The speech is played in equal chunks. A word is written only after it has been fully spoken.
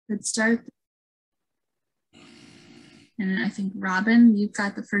could start. And I think, Robin, you've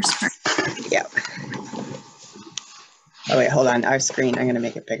got the first part. Yeah. Oh, wait, hold on. Our screen, I'm going to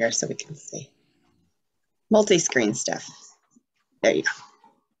make it bigger so we can see. Multi-screen stuff. There you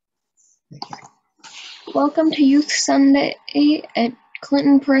go. Okay. Welcome to Youth Sunday at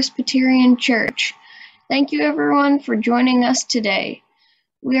Clinton Presbyterian Church. Thank you, everyone, for joining us today.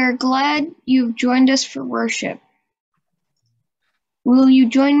 We are glad you've joined us for worship. Will you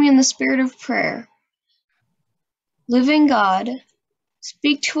join me in the spirit of prayer? Living God,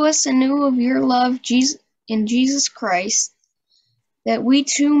 speak to us anew of your love in Jesus Christ, that we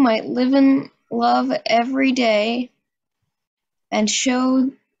too might live in love every day and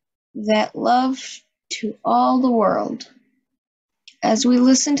show that love to all the world. As we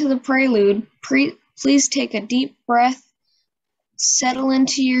listen to the prelude, please take a deep breath, settle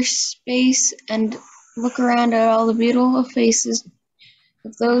into your space, and look around at all the beautiful faces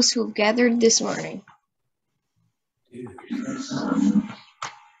of those who have gathered this morning.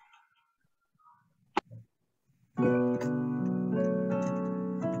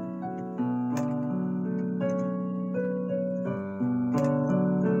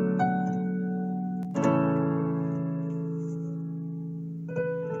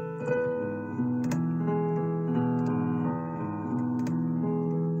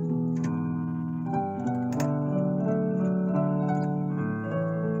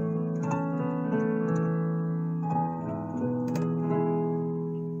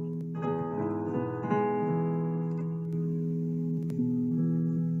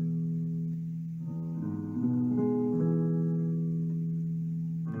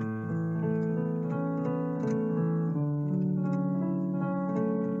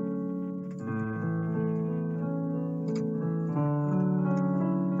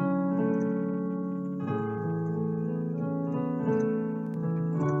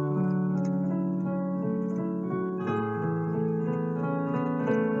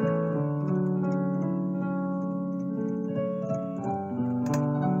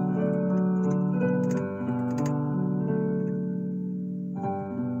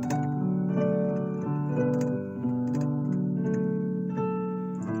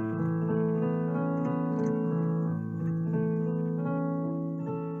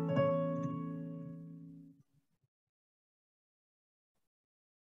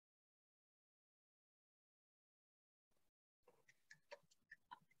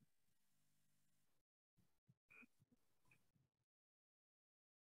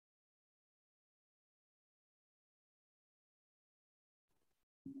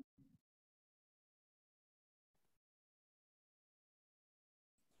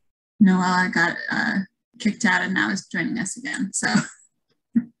 Noella got kicked out and now is joining us again. So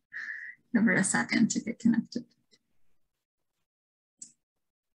give her a second to get connected.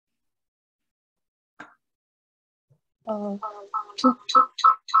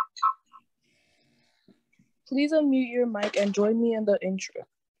 Please unmute your mic and join me in the intro.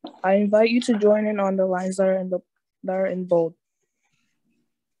 I invite you to join in on the lines that are in bold.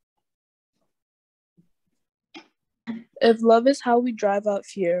 If love is how we drive out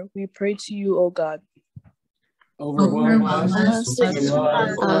fear, we pray to you, O God. Overwhelm us with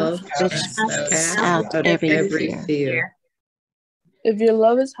love, which casts out every fear. If your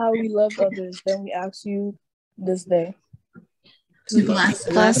love is how we love others, then we ask you this day to bless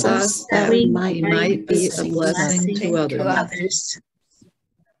us that we might be a blessing to others.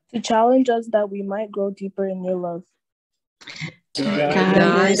 To challenge us that we might grow deeper in your love. To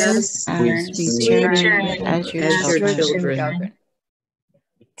guide us as we journey as your children.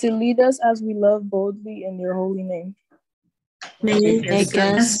 To lead us as we love boldly in your holy name. Make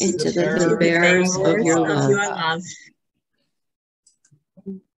us into the bearers of your love.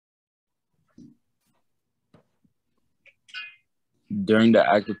 During the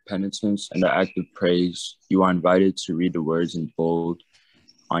act of penitence and the act of praise, you are invited to read the words in bold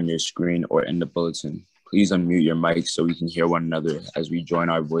on your screen or in the bulletin. Please unmute your mic so we can hear one another as we join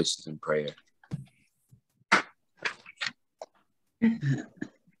our voices in prayer.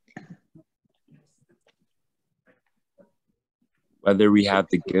 Whether we have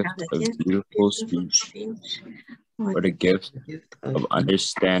the gift of beautiful speech or the gift of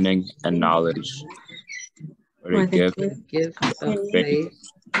understanding and knowledge, or the gift of faith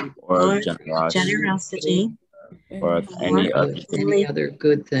or of generosity, or of any other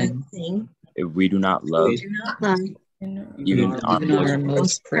good thing, if we do not love, even our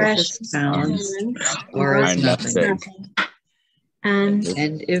most precious talents are as nothing. And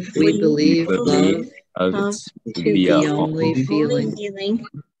if we believe love to be the only feeling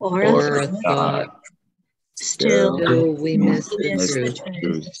or a thought Still we miss the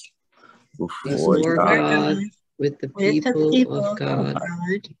truth. Before God, with the people of God,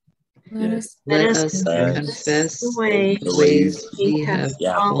 let us confess the ways we have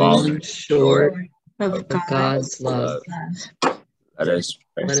fallen short of God's love. Let us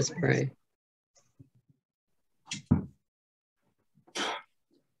pray. Let us pray.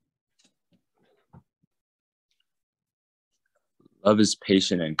 Love is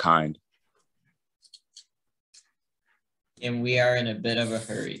patient and kind. And we are in a bit of a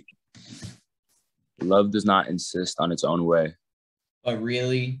hurry. Love does not insist on its own way. But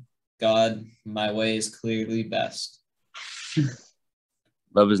really, God, my way is clearly best.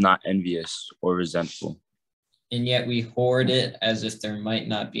 Love is not envious or resentful. And yet we hoard it as if there might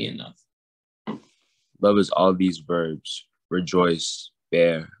not be enough. Love is all these verbs: rejoice,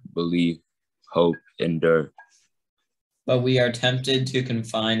 bear, believe, hope, endure. But we are tempted to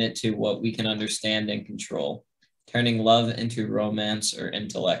confine it to what we can understand and control, turning love into romance or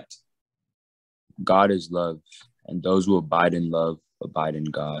intellect. God is love, and those who abide in love abide in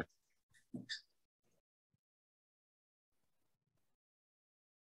God.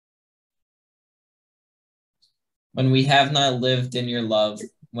 When we have not lived in your love,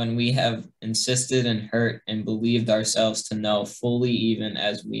 when we have insisted and hurt and believed ourselves to know fully even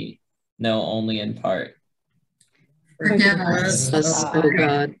as we know only in part. Forgive us, O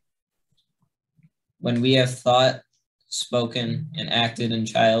God. When we have thought, spoken, and acted in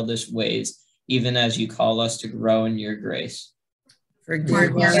childish ways, even as you call us to grow in your grace.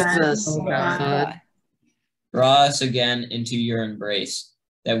 Forgive us, O God. Draw us again into your embrace,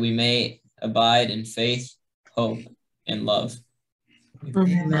 that we may abide in faith, hope, and love.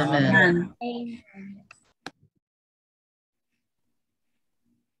 Amen.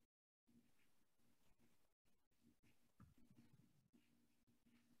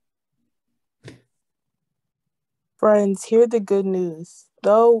 Friends, hear the good news.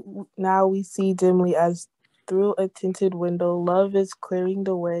 Though now we see dimly as through a tinted window, love is clearing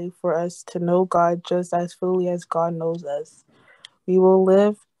the way for us to know God just as fully as God knows us. We will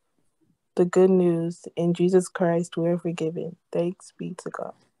live the good news. In Jesus Christ, we are forgiven. Thanks be to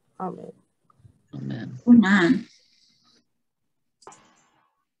God. Amen. Amen. Amen.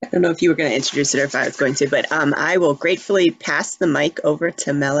 I don't know if you were going to introduce it or if I was going to, but I will gratefully pass the mic over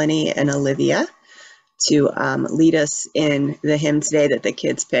to Melanie and Olivia to lead us in the hymn today that the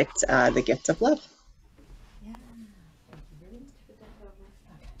kids picked, The Gift of Love.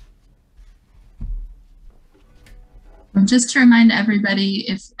 And just to remind everybody,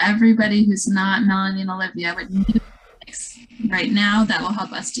 if everybody who's not Melanie and Olivia would mute right now, that will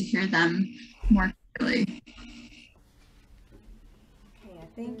help us to hear them more clearly. Okay, I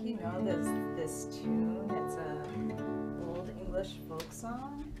think you know this tune. It's an old English folk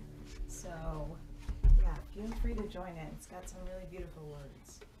song. So yeah, feel free to join it. It's got some really beautiful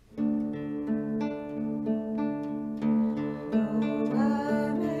words.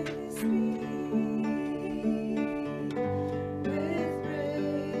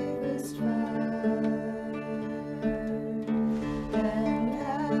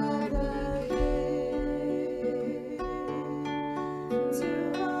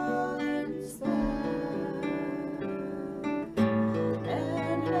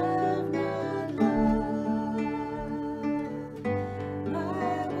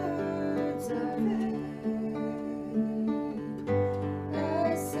 My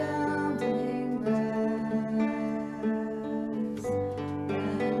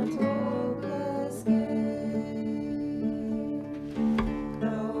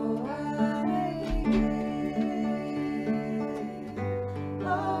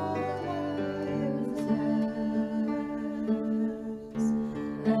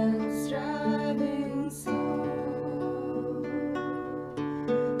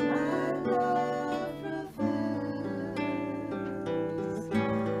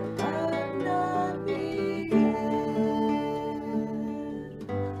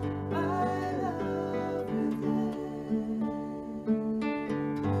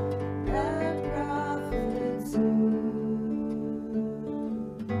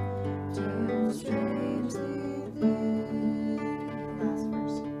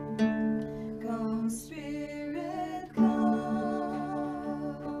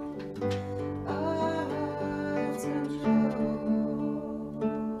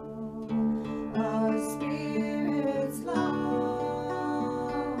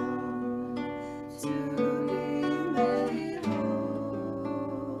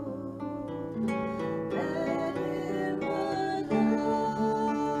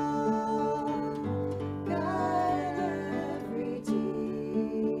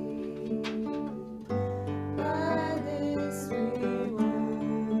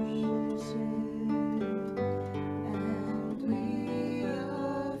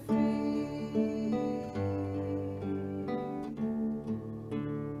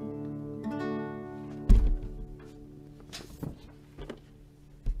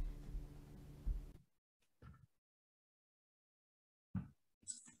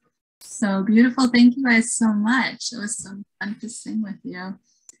So beautiful. Thank you guys so much. It was so fun to sing with you.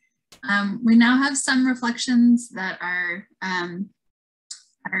 We now have some reflections that our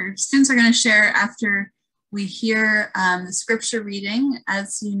students are going to share after we hear the scripture reading.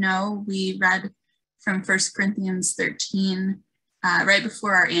 As you know, we read from 1 Corinthians 13 right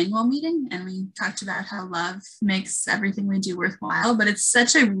before our annual meeting, and we talked about how love makes everything we do worthwhile, but it's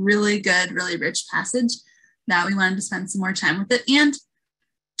such a really good, really rich passage that we wanted to spend some more time with it. And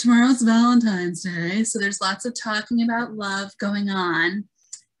tomorrow's Valentine's Day, so there's lots of talking about love going on.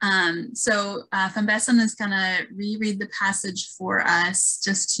 So Fambesan is going to reread the passage for us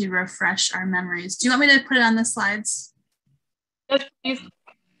just to refresh our memories. Do you want me to put it on the slides? Yes, please.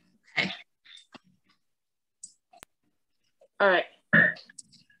 Okay. All right.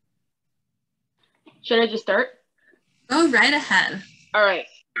 Should I just start? Go right ahead. All right.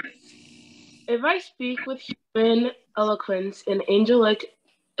 If I speak with human eloquence and angelic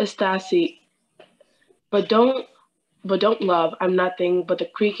ecstasy, but don't love, I'm nothing but the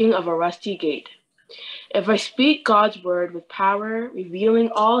creaking of a rusty gate. If I speak God's word with power, revealing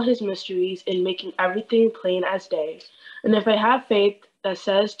all his mysteries and making everything plain as day, and if I have faith that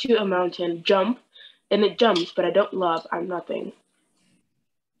says to a mountain, jump, and it jumps, but I don't love, I'm nothing.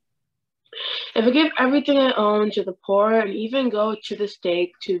 If I give everything I own to the poor and even go to the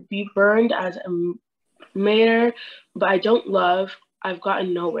stake to be burned as a martyr, but I don't love, I've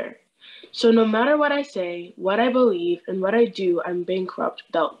gotten nowhere. So no matter what I say, what I believe, and what I do, I'm bankrupt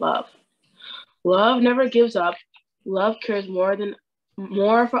without love. Love never gives up. Love cares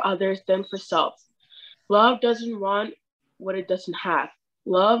more for others than for self. Love doesn't want what it doesn't have.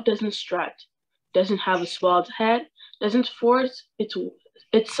 Love doesn't strut, doesn't have a swelled head, doesn't force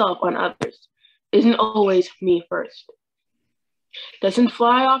itself on others, isn't always me first. Doesn't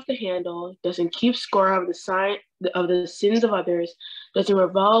fly off the handle, doesn't keep score of the sins of others, doesn't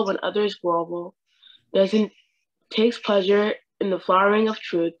revel when others grovel, doesn't takes pleasure in the flowering of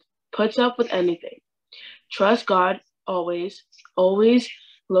truth, puts up with anything. Trust God always, always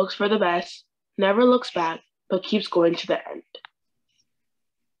looks for the best, never looks back, but keeps going to the end.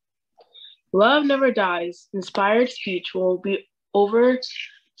 Love never dies. Inspired speech will be over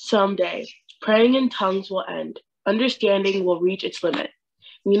someday. Praying in tongues will end. Understanding will reach its limit.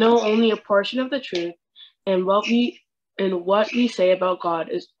 We know only a portion of the truth, and what we say about God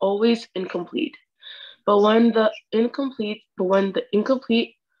is always incomplete. But when the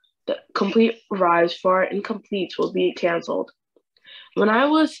complete arrives, for our incompletes will be canceled. When I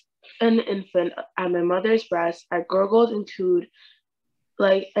was an infant at my mother's breast, I gurgled and cooed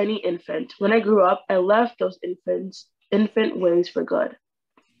like any infant. When I grew up, I left those infant ways for good.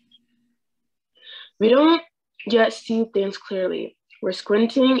 We don't yet see things clearly. We're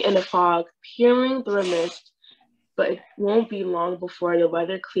squinting in a fog, peering through a mist, but it won't be long before the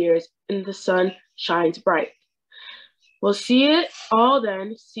weather clears and the sun shines bright. We'll see it all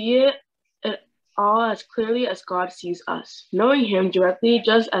then, see it all as clearly as God sees us, knowing him directly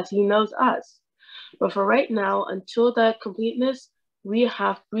just as he knows us. But for right now, until that completeness, we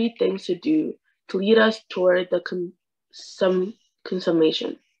have 3 things to do to lead us toward the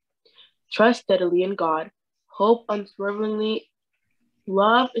consummation. Trust steadily in God, hope unswervingly,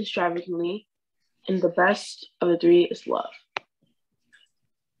 love extravagantly, and the best of the 3 is love.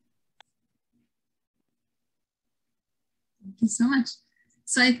 Thank you so much.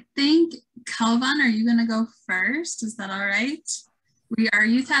 So I think, Calvin, are you going to go first? Is that all right? Our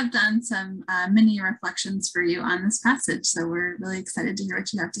youth have done some mini reflections for you on this passage, so we're really excited to hear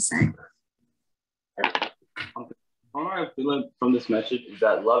what you have to say. All I feel from this message is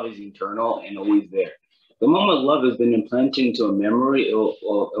that love is eternal and always there. The moment love has been implanted into a memory, it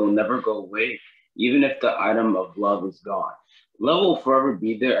will never go away, even if the item of love is gone. Love will forever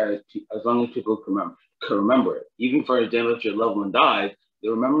be there as long as people can remember it. Even for example, if your loved one dies, the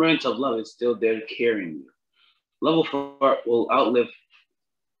remembrance of love is still there carrying you. Love will outlive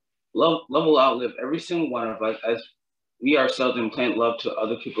every single one of us as we ourselves implant love to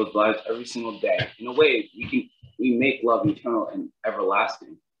other people's lives every single day. In a way, we make love eternal and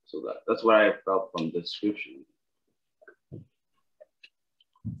everlasting. So that's what I felt from the scripture.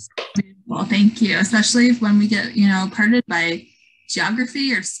 Well, thank you, especially when we get, parted by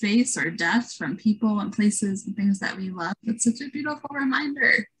geography or space or death from people and places and things that we love. That's such a beautiful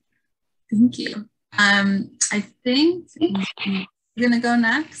reminder. Thank you. I think you're going to go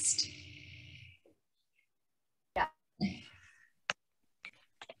next. Yeah.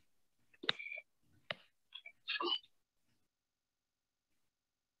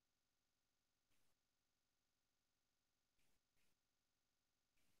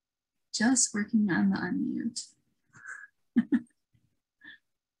 Just working on the unmute.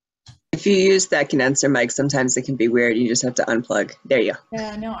 If you use that condenser mic, sometimes it can be weird. You just have to unplug. There you go.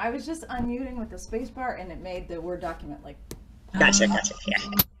 Yeah, no, I was just unmuting with the space bar and it made the Word document like... Gotcha. Yeah.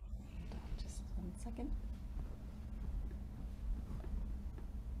 Just 1 second.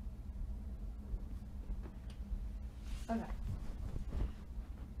 Okay.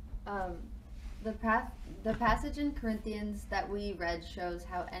 The passage in Corinthians that we read shows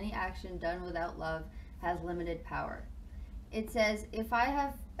how any action done without love has limited power. It says, if I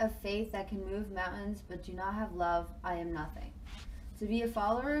have a faith that can move mountains but do not have love, I am nothing. To be a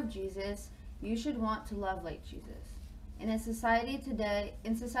follower of Jesus, you should want to love like Jesus. In society today,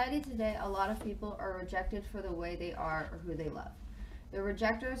 a lot of people are rejected for the way they are or who they love. The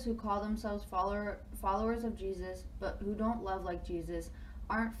rejectors who call themselves followers of Jesus but who don't love like Jesus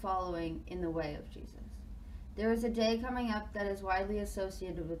aren't following in the way of Jesus. There is a day coming up that is widely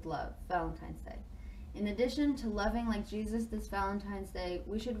associated with love, Valentine's Day. In addition to loving like Jesus this Valentine's Day,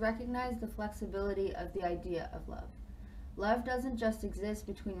 we should recognize the flexibility of the idea of love. Love doesn't just exist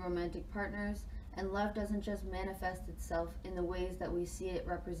between romantic partners, and love doesn't just manifest itself in the ways that we see it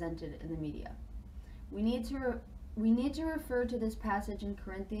represented in the media. We need to refer to this passage in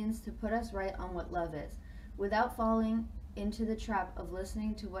Corinthians to put us right on what love is, without falling into the trap of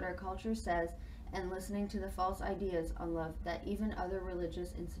listening to what our culture says and listening to the false ideas on love that even other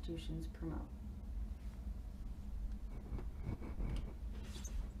religious institutions promote.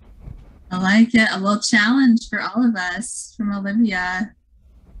 I like it. A little challenge for all of us from Olivia.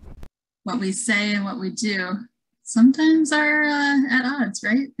 What we say and what we do sometimes are at odds,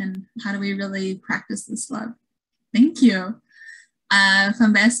 right? And how do we really practice this love? Thank you.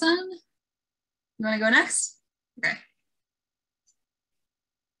 Fambesan, you want to go next? Okay.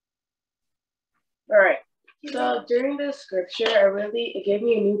 All right. So during this scripture, it gave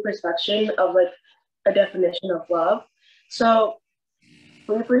me a new perspective of like a definition of love. So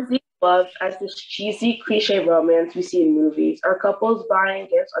we perceive love as this cheesy cliche romance we see in movies or couples buying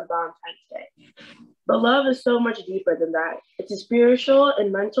gifts on Valentine's Day. But love is so much deeper than that. It's a spiritual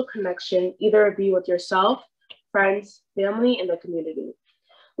and mental connection, either it be with yourself, friends, family, and the community.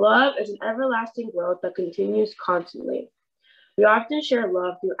 Love is an everlasting growth that continues constantly. We often share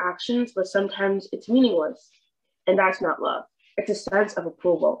love through actions, but sometimes it's meaningless. And that's not love. It's a sense of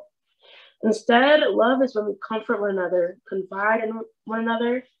approval. Instead, love is when we comfort one another, confide in one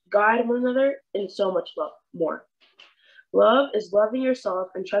another, guide one another, and so much more. Love is loving yourself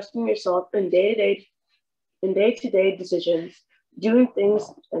and trusting yourself in day-to-day decisions, doing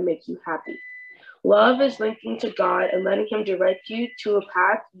things that make you happy. Love is linking to God and letting Him direct you to a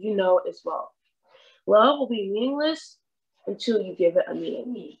path you know as well. Love will be meaningless until you give it a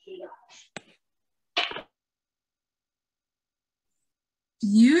meaning.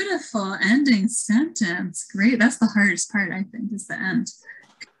 Beautiful ending sentence. Great. That's the hardest part, I think, is the end.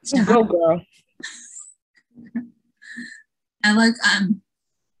 Go, girl. I like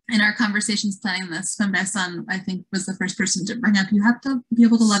in our conversations planning this, Fambesan, I think, was the first person to bring up, you have to be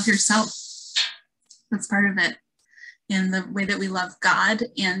able to love yourself. That's part of it. And the way that we love God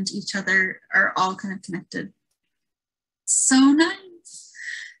and each other are all kind of connected. So nice.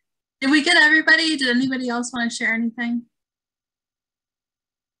 Did we get everybody? Did anybody else want to share anything?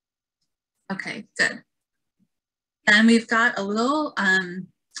 Okay, good. And we've got a little,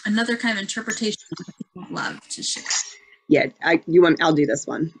 another kind of interpretation of love to share. Yeah, I'll do this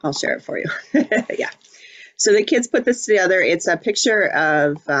one. I'll share it for you. Yeah. So the kids put this together. It's a picture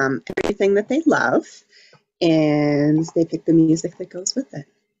of everything that they love, and they pick the music that goes with it.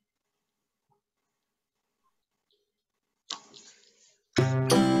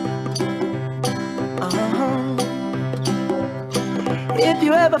 If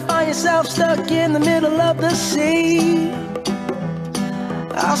you ever find yourself stuck in the middle of the sea,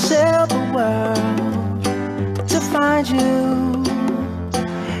 I'll sail the world to find you.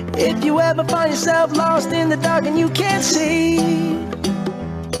 If you ever find yourself lost in the dark and you can't see,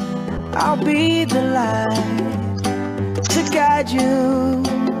 I'll be the light to guide you.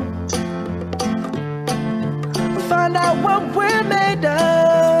 Find out what we're made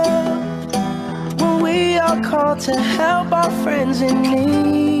of when we are called to help our friends in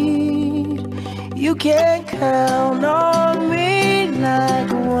need. You can count on me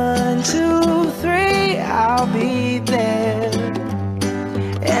like 1, 2, 3, I'll be there.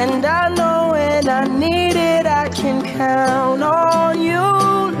 And I know when I need it, I can count on you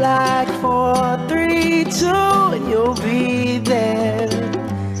like 4, 3, 2, and you'll be there.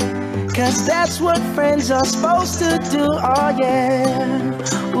 'Cause that's what friends are supposed to do, oh yeah.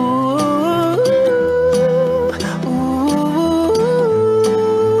 Ooh, ooh,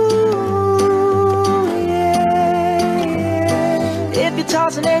 yeah, yeah. If you're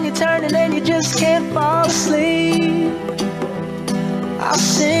tossing and you're turning fall asleep, I'll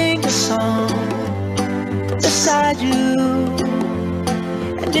sing a song beside you.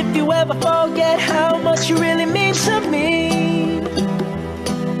 And if you ever forget how much you really mean to me,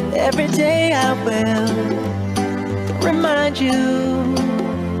 every day I will remind you.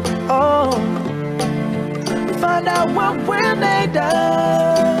 Oh, find out what we're made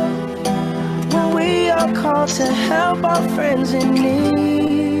of when we are called to help our friends in need.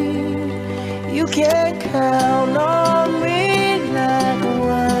 You can count on me like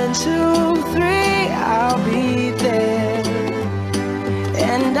 1, 2, 3, I'll be there.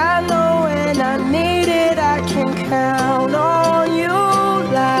 And I know when I need it, I can count on you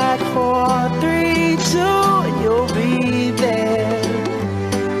like 4, 3, 2, and you'll be there.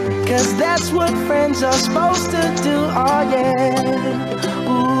 'Cause that's what friends are supposed to do, oh yeah.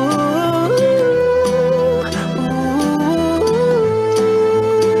 Ooh,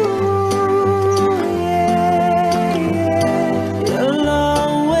 yeah, yeah. You'll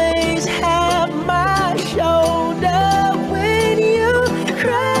always have my shoulder when you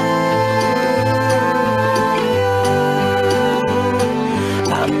cry.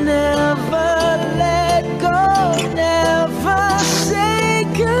 I'll never let go, never say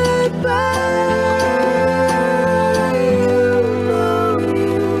goodbye. You know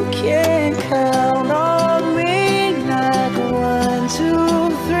you can count on me like 1, 2,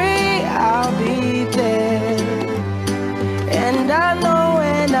 3, I'll be there. And I know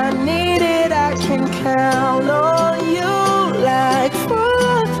when I need it, I can count on you like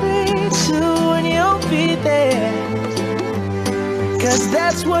 4, 3, 2, and you'll be there. 'Cause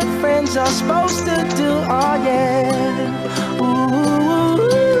that's what friends are supposed to do, oh yeah. Ooh,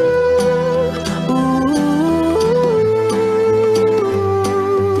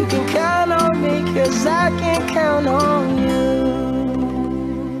 you can count on me 'cause I can count on you.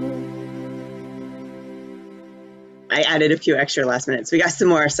 I added a few extra last minutes. We got some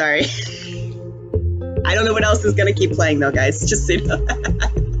more, sorry. I don't know what else is gonna keep playing though, guys, just so you know.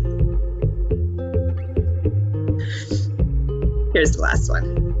 Here's the last one.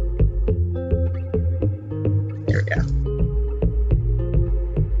 Here we go.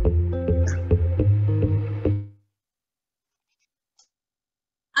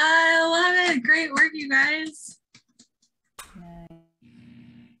 I love it. Great work, you guys.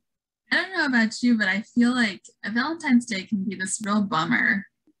 I don't know about you, but I feel like a Valentine's Day can be this real bummer,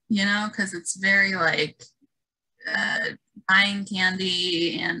 you know, because it's very like buying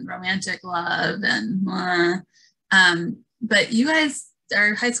candy and romantic love and but you guys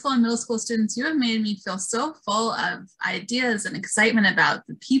are high school and middle school students. You have made me feel so full of ideas and excitement about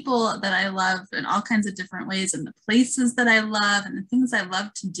the people that I love in all kinds of different ways, and the places that I love and the things I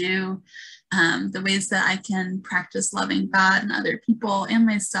love to do, the ways that I can practice loving God and other people and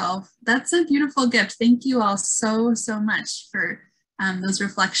myself. That's a beautiful gift. Thank you all so, so much for those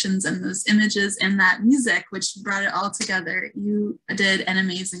reflections and those images and that music, which brought it all together. You did an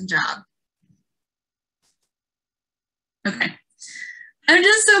amazing job. Okay. I'm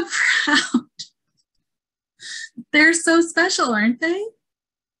just so proud. They're so special, aren't they?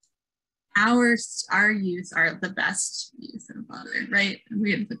 Our youth are the best youth in Father, right?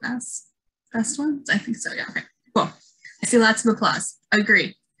 We have the best ones? I think so, yeah, okay, cool. I see lots of applause,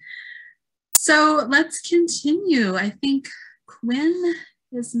 agree. So let's continue. I think Quinn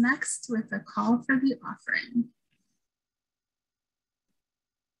is next with a call for the offering.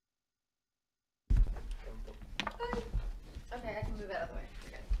 Okay, I can move out of the way.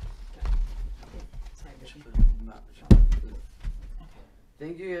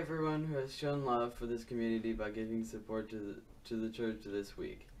 Thank you everyone who has shown love for this community by giving support to the church this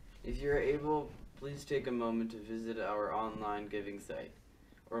week. If you are able, please take a moment to visit our online giving site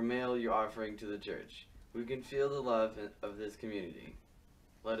or mail your offering to the church. We can feel the love of this community.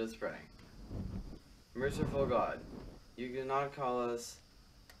 Let us pray. Merciful God, you cannot call us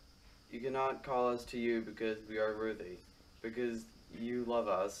to you because we are worthy, because you love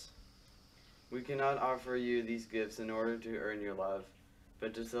us. We cannot offer you these gifts in order to earn your love,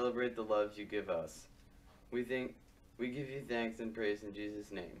 but to celebrate the love you give us. We give you thanks and praise in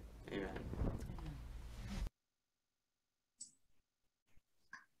Jesus' name. Amen.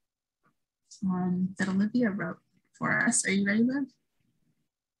 That Olivia wrote for us. Are you ready, Liv?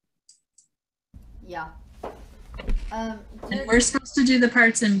 Yeah. And we're supposed to do the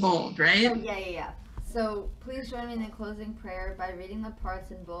parts in bold, right? Oh, yeah. So please join me in the closing prayer by reading the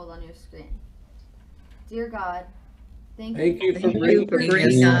parts in bold on your screen. Dear God, thank you for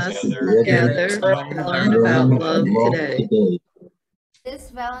bringing us together to learn about love today.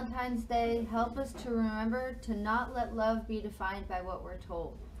 This Valentine's Day, help us to remember to not let love be defined by what we're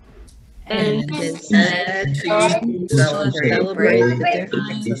told. and instead to celebrate the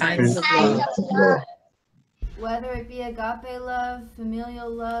different kinds of love. Whether it be agape love, familial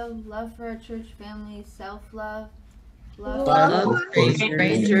love, love for a church family, self-love, love for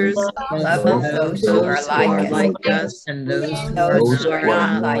strangers, love of those who are like us, and those who are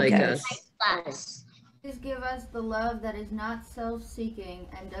not like us. Please give us the love that is not self-seeking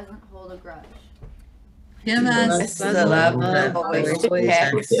and doesn't hold a grudge. Give us the love that always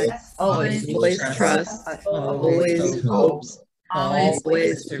trusts, always hopes,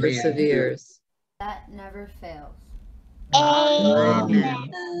 always perseveres. That never fails.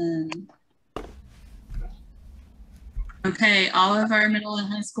 Amen. Okay, all of our middle and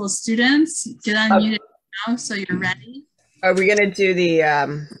high school students, get unmuted now so you're ready. Are we gonna do the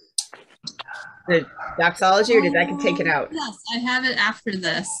doxology, or did I take it out? Yes, I have it after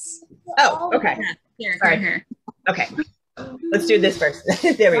this. Oh, okay. Yeah, here. Okay. Let's do this first.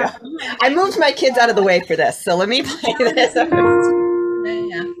 There we go. I moved my kids out of the way for this, so let me play this.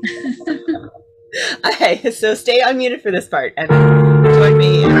 Okay, so stay unmuted for this part and join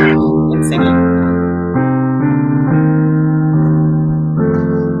me in singing.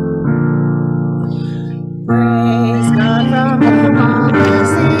 Praise God from all the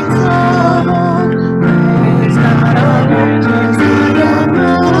saints of old. Praise God on earth, mercy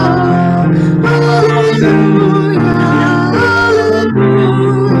above. Hallelujah,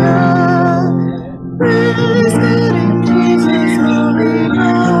 hallelujah. Praise God in Jesus' holy name.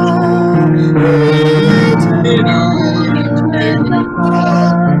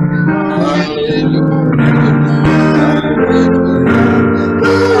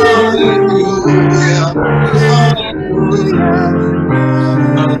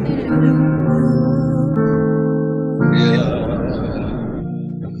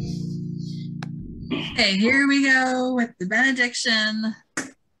 Okay, here we go with the benediction.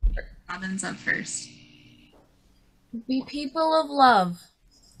 Robin's up first. Be people of love.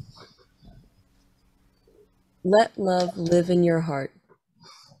 Let love live in your heart.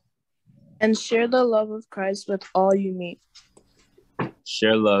 And share the love of Christ with all you meet.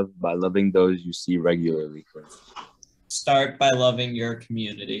 Share love by loving those you see regularly. Start by loving your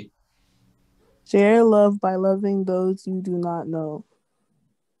community. Share love by loving those you do not know.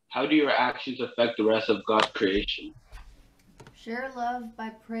 How do your actions affect the rest of God's creation? Share love by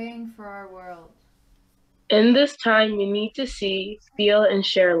praying for our world. In this time, we need to see, feel, and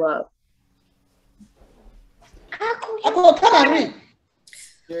share love.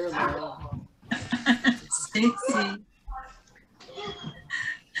 Share love. Stacy.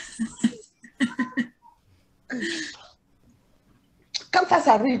 Cantas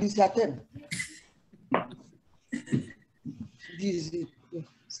a rir, diz até.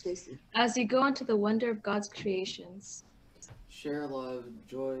 As you go into the wonder of God's creations. Share love,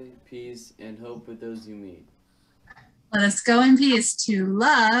 joy, peace, and hope with those you meet. Let us go in peace to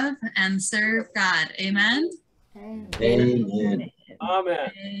love and serve God. Amen? Amen.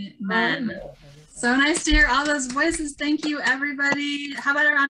 Amen. Amen. So nice to hear all those voices. Thank you, everybody. How about a round